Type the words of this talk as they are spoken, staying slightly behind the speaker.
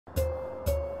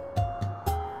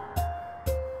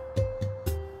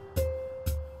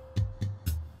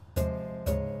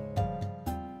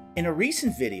In a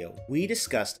recent video, we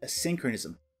discussed a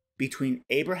synchronism between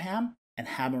Abraham and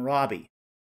Hammurabi.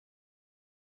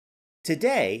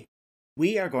 Today,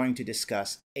 we are going to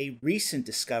discuss a recent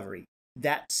discovery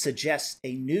that suggests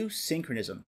a new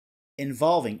synchronism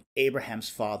involving Abraham's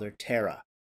father Terah.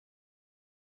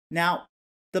 Now,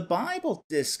 the Bible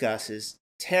discusses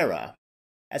Terah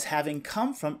as having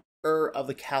come from Ur of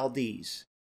the Chaldees,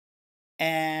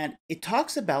 and it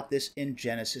talks about this in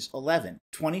Genesis 11,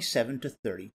 27 to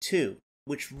 32,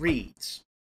 which reads,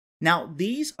 "Now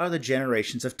these are the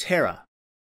generations of Terah.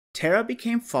 Terah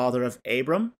became father of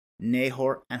Abram,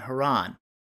 Nahor, and Haran.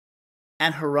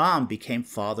 And Haran became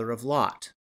father of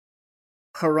Lot.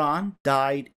 Haran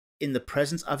died in the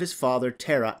presence of his father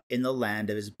Terah in the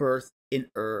land of his birth in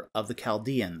Ur of the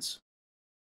Chaldeans.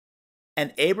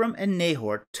 And Abram and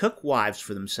Nahor took wives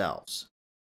for themselves.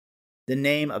 The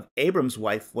name of Abram's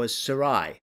wife was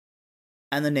Sarai,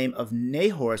 and the name of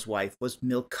Nahor's wife was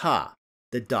Milcah,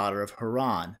 the daughter of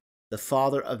Haran, the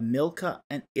father of Milcah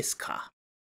and Iscah.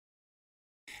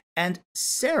 And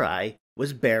Sarai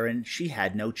was barren, she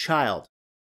had no child.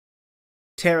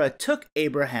 Terah took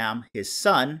Abraham his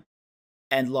son,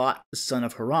 and Lot the son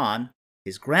of Haran,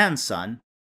 his grandson,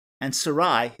 and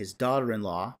Sarai his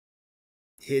daughter-in-law,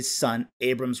 his son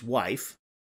Abram's wife,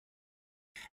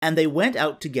 and they went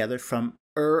out together from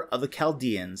Ur of the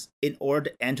Chaldeans in order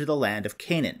to enter the land of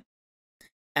Canaan.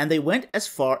 And they went as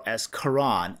far as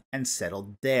Haran and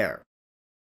settled there.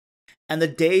 And the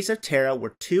days of Terah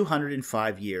were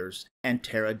 205 years, and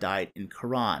Terah died in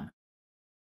Haran."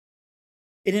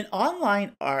 In an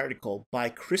online article by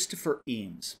Christopher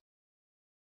Eames,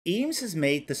 Eames has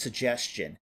made the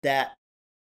suggestion that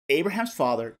Abraham's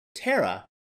father, Terah,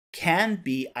 can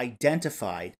be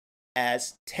identified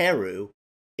as Terru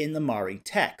in the Mari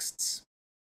texts.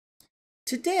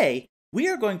 Today, we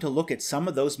are going to look at some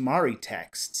of those Mari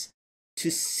texts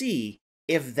to see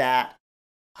if that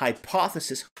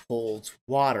hypothesis holds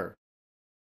water.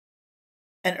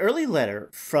 An early letter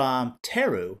from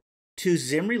Terru to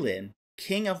Zimri-Lin,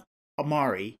 king of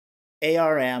Amari,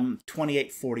 ARM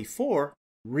 2844,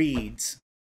 reads,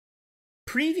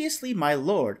 "Previously my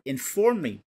lord informed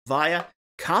me via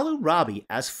Kalu-Rabi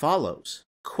as follows,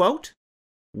 quote,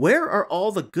 'Where are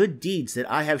all the good deeds that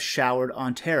I have showered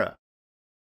on Terah?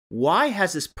 Why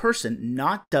has this person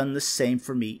not done the same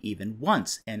for me even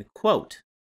once?' End quote.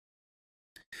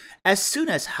 As soon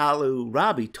as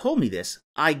Halu-Rabi told me this,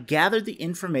 I gathered the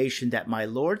information that my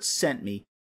lord sent me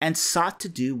and sought to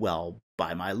do well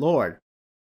by my lord.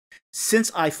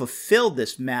 Since I fulfilled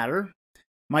this matter,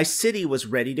 my city was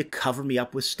ready to cover me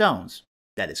up with stones,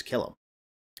 that is, kill him.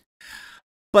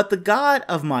 But the God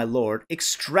of my lord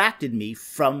extracted me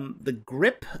from the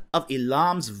grip of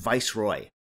Elam's viceroy.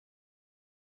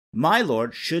 My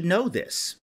lord should know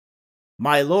this.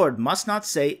 My lord must not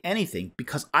say anything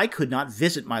because I could not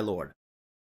visit my lord.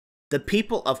 The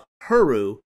people of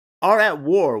Huru are at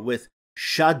war with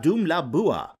Shadum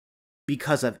Labua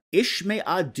because of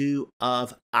Ishmeadu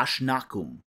of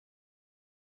Ashnakum.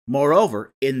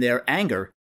 Moreover, in their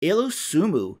anger,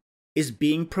 Ilusumu is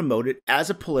being promoted as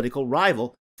a political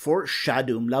rival for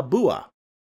Shadum Labua.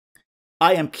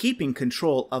 I am keeping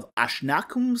control of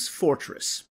Ashnakum's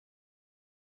fortress.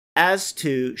 As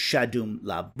to Shadum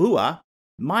Labua,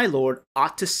 my lord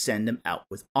ought to send him out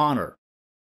with honor.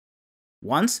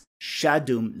 Once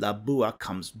Shadum Labua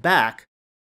comes back,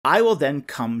 I will then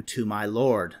come to my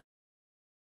lord."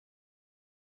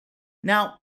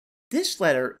 Now, this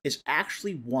letter is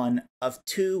actually one of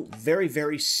two very,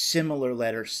 very similar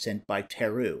letters sent by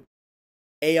Terru,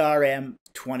 ARM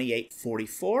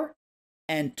 2844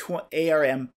 and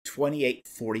ARM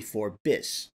 2844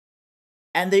 bis.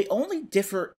 And they only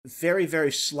differ very,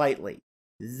 very slightly.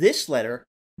 This letter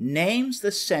names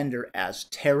the sender as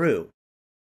Terru,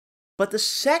 but the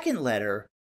second letter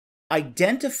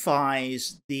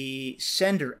identifies the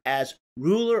sender as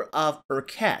ruler of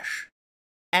Urkesh,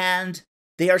 and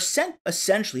they are sent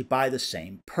essentially by the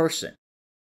same person.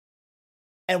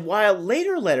 And while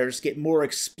later letters get more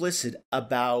explicit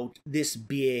about this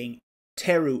being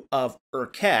Terru of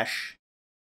Urkesh,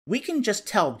 we can just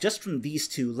tell just from these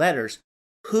two letters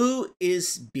who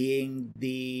is being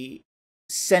the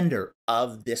sender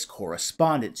of this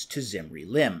correspondence to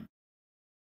Zimri-Lim.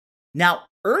 Now,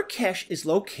 Urkesh is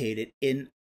located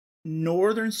in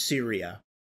northern Syria,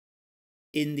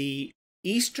 in the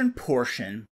eastern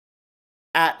portion,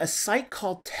 at a site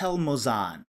called Tel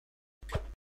Mozan.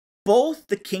 Both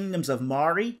the kingdoms of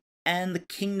Mari and the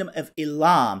kingdom of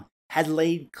Elam had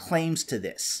laid claims to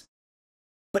this,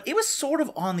 but it was sort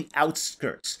of on the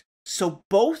outskirts. So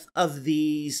both of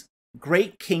these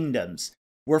great kingdoms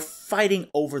were fighting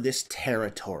over this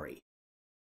territory.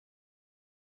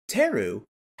 Terru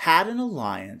had an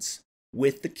alliance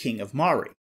with the king of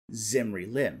Mari,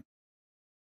 Zimri-Lim.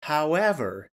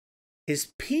 However,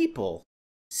 his people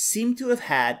seem to have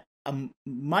had a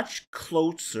much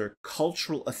closer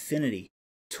cultural affinity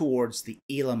towards the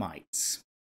Elamites.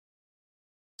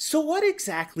 So what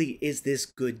exactly is this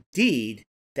good deed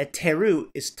that Terru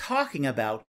is talking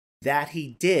about that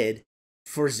he did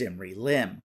for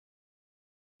Zimri-Lim?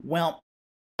 Well,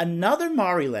 another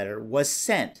Mari letter was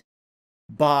sent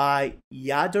by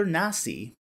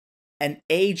Yadornasi, an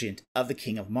agent of the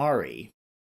king of Mari,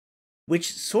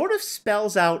 which sort of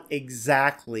spells out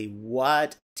exactly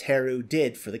what Terru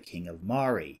did for the king of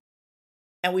Mari.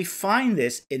 And we find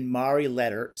this in Mari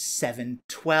letter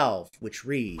 712, which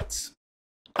reads,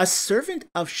 "A servant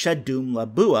of Shadum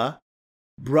Labua,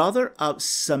 brother of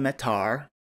Sametar,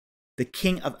 the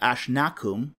king of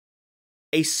Ashnakum,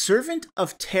 a servant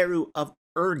of Terru of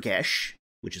Urkesh,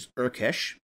 which is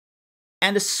Urkesh,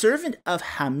 and a servant of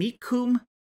Hamikum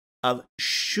of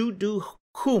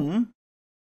Shudukum,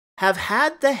 have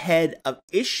had the head of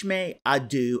Ishme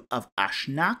Adu of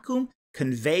Ashnakum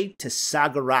conveyed to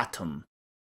Sagaratum.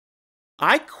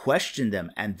 I questioned them,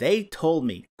 and they told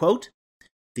me, quote,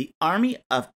 the army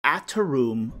of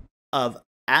Atarum of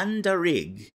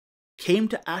Andarig came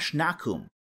to Ashnakum.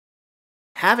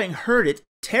 Having heard it,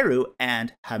 Terru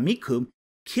and Hamikum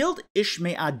killed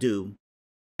Ishme Adu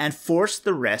and forced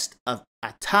the rest of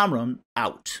Atarum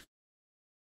out."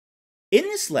 In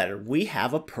this letter, we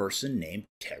have a person named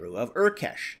Terru of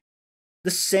Urkesh,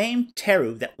 the same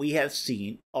Terru that we have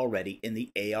seen already in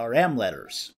the ARM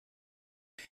letters.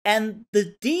 And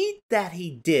the deed that he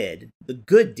did, the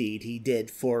good deed he did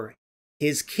for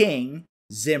his king,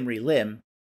 Zimri-Lim,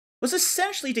 was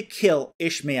essentially to kill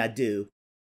Ishme Adu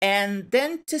and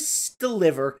then to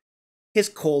deliver his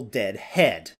cold dead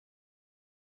head.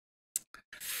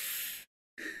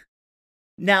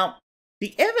 Now,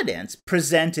 the evidence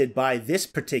presented by this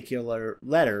particular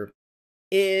letter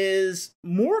is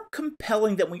more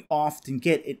compelling than we often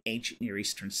get in ancient Near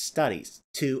Eastern studies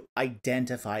to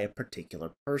identify a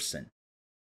particular person.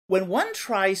 When one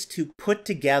tries to put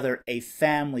together a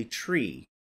family tree,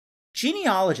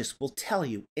 genealogists will tell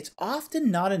you it's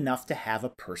often not enough to have a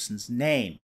person's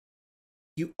name.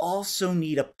 You also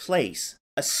need a place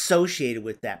associated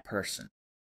with that person.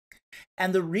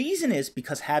 And the reason is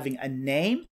because having a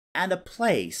name and a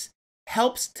place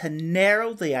helps to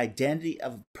narrow the identity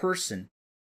of a person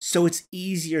so it's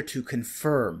easier to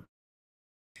confirm.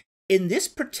 In this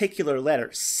particular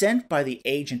letter sent by the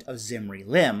agent of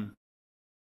Zimri-Lim,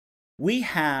 we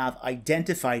have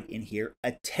identified in here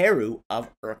a Terru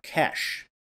of Urkesh.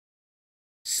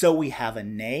 So we have a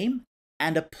name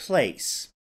and a place.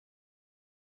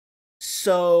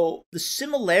 So the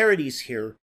similarities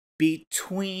here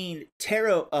between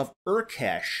Terah of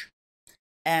Urkesh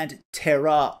and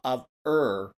Terah of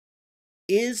Ur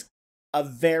is a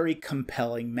very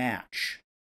compelling match.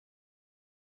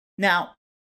 Now,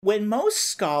 when most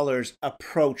scholars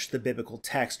approach the biblical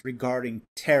text regarding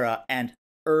Terah and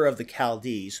Ur of the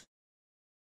Chaldees,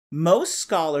 most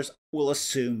scholars will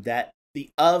assume that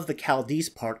the of the Chaldees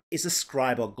part is a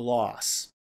scribal gloss.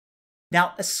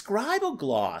 Now, a scribal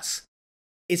gloss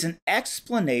is an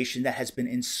explanation that has been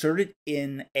inserted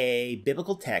in a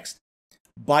biblical text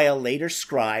by a later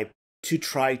scribe to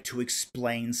try to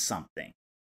explain something.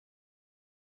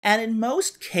 And in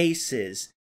most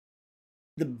cases,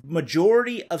 the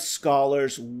majority of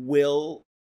scholars will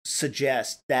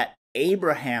suggest that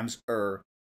Abraham's Ur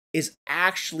is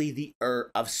actually the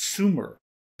Ur of Sumer,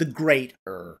 the great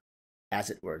Ur, as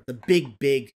it were, the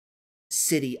big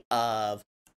city of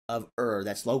Ur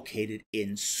that's located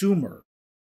in Sumer.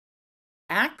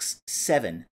 Acts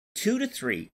 7,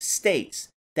 2-3 states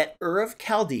that Ur of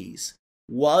Chaldees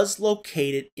was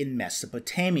located in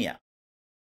Mesopotamia.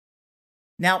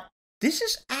 Now, this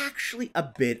is actually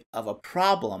a bit of a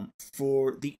problem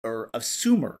for the Ur of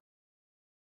Sumer,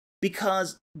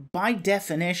 because by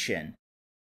definition,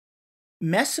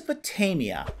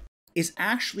 Mesopotamia is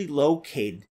actually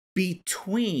located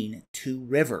between two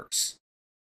rivers.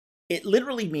 It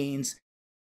literally means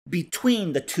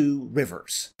between the two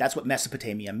rivers. That's what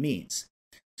Mesopotamia means.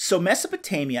 So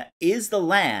Mesopotamia is the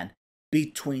land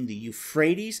between the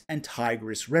Euphrates and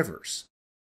Tigris rivers.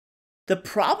 The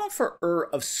problem for Ur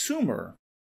of Sumer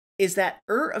is that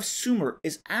Ur of Sumer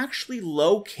is actually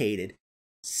located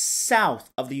south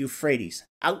of the Euphrates,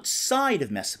 outside of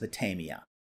Mesopotamia.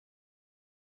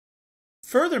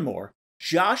 Furthermore,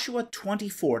 Joshua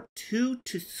 24,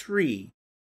 2-3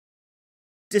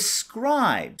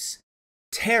 describes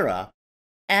Terah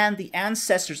and the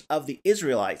ancestors of the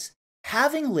Israelites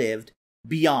having lived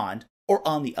beyond or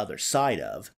on the other side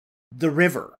of the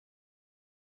river.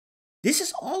 This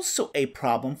is also a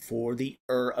problem for the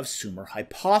Ur of Sumer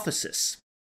hypothesis,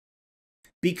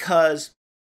 because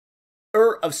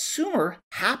Ur of Sumer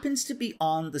happens to be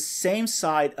on the same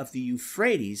side of the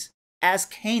Euphrates as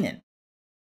Canaan.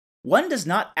 One does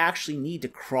not actually need to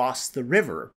cross the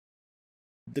river,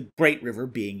 the great river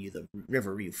being the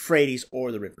river Euphrates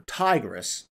or the river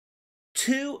Tigris,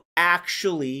 to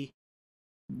actually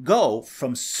go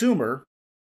from Sumer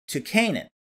to Canaan.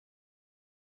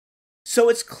 So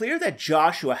it's clear that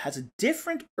Joshua has a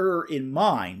different Ur in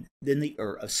mind than the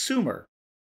Ur of Sumer.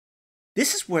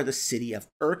 This is where the city of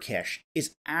Urkesh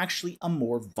is actually a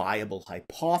more viable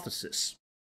hypothesis.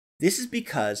 This is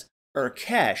because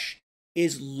Urkesh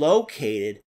is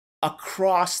located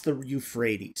across the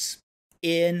Euphrates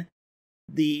in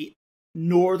the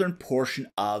northern portion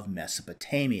of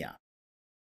Mesopotamia.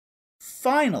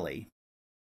 Finally,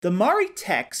 the Mari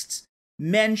texts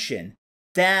mention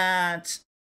that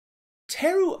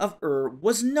Terru of Ur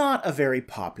was not a very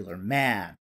popular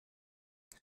man.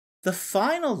 The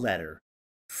final letter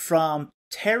from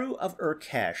Terru of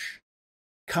Urkesh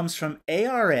comes from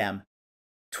ARM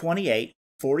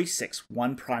 2846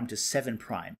 1' to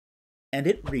 7', and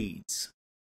it reads,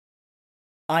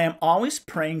 I am always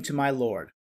praying to my Lord.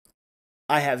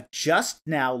 I have just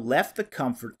now left the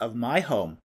comfort of my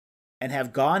home and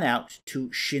have gone out to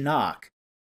Shinnach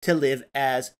to live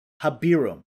as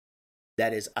Habirum,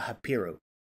 that is, a Hapiru.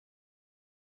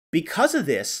 Because of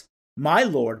this, my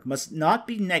Lord must not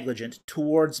be negligent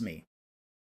towards me.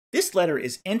 This letter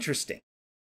is interesting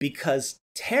because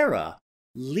Terah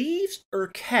leaves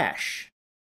Urkesh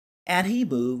and he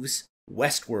moves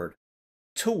westward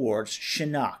towards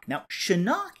Shinnach. Now,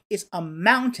 Shinnach is a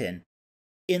mountain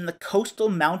in the coastal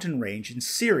mountain range in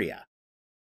Syria,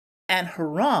 and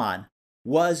Haran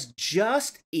was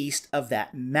just east of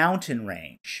that mountain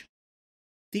range.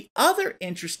 The other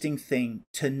interesting thing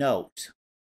to note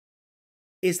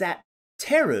is that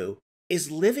Terru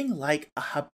is living like a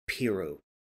Hapiru.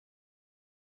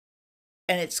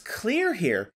 And it's clear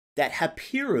here that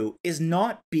Hapiru is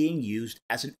not being used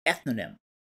as an ethnonym,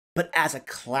 but as a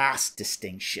class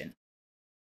distinction.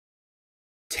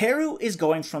 Terru is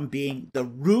going from being the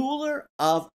ruler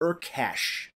of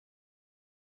Urkesh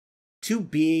to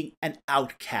being an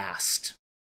outcast,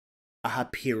 a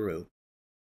Hapiru.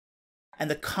 And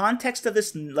the context of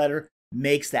this letter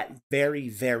makes that very,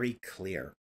 very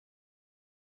clear.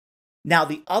 Now,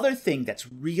 the other thing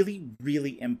that's really,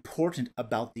 really important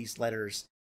about these letters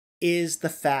is the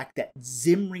fact that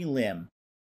Zimri Lim,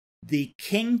 the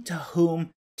king to whom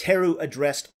Terru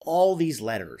addressed all these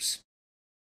letters,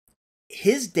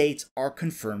 his dates are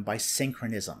confirmed by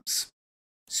synchronisms.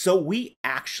 So we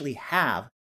actually have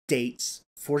dates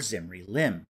for Zimri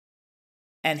Lim.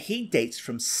 And he dates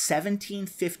from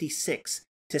 1756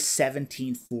 to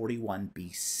 1741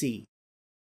 BC.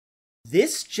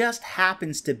 This just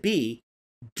happens to be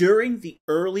during the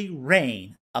early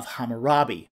reign of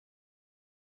Hammurabi.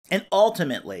 And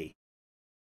ultimately,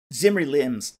 Zimri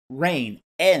Lim's reign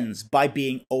ends by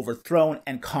being overthrown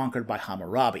and conquered by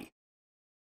Hammurabi.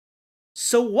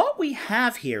 So what we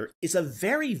have here is a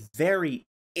very, very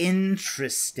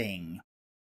interesting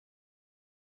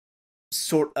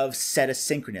sort of set of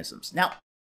synchronisms. Now,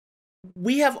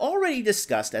 we have already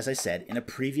discussed, as I said in a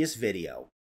previous video,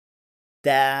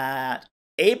 that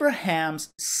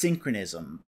Abraham's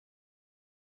synchronism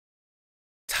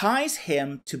ties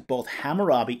him to both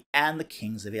Hammurabi and the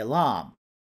kings of Elam.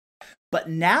 But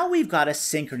now we've got a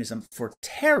synchronism for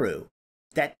Terru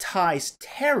that ties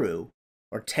Terru,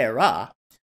 or Terah,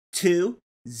 to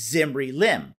Zimri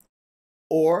Lim,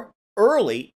 or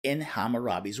early in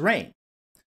Hammurabi's reign.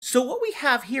 So what we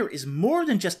have here is more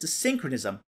than just a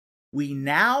synchronism. We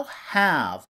now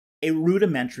have a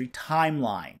rudimentary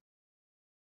timeline.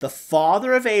 The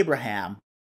father of Abraham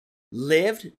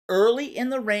lived early in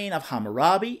the reign of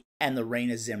Hammurabi and the reign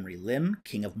of Zimri Lim,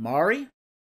 king of Mari.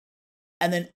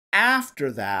 And then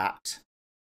after that,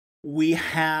 we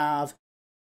have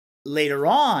later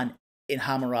on in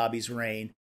Hammurabi's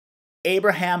reign,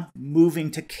 Abraham moving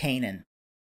to Canaan.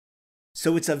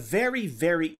 So it's a very,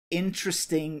 very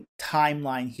interesting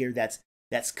timeline here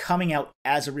that's coming out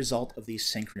as a result of these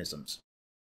synchronisms.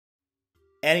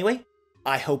 Anyway,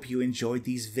 I hope you enjoyed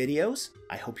these videos.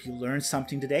 I hope you learned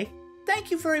something today.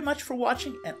 Thank you very much for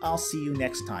watching, and I'll see you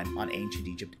next time on Ancient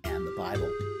Egypt and the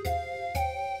Bible.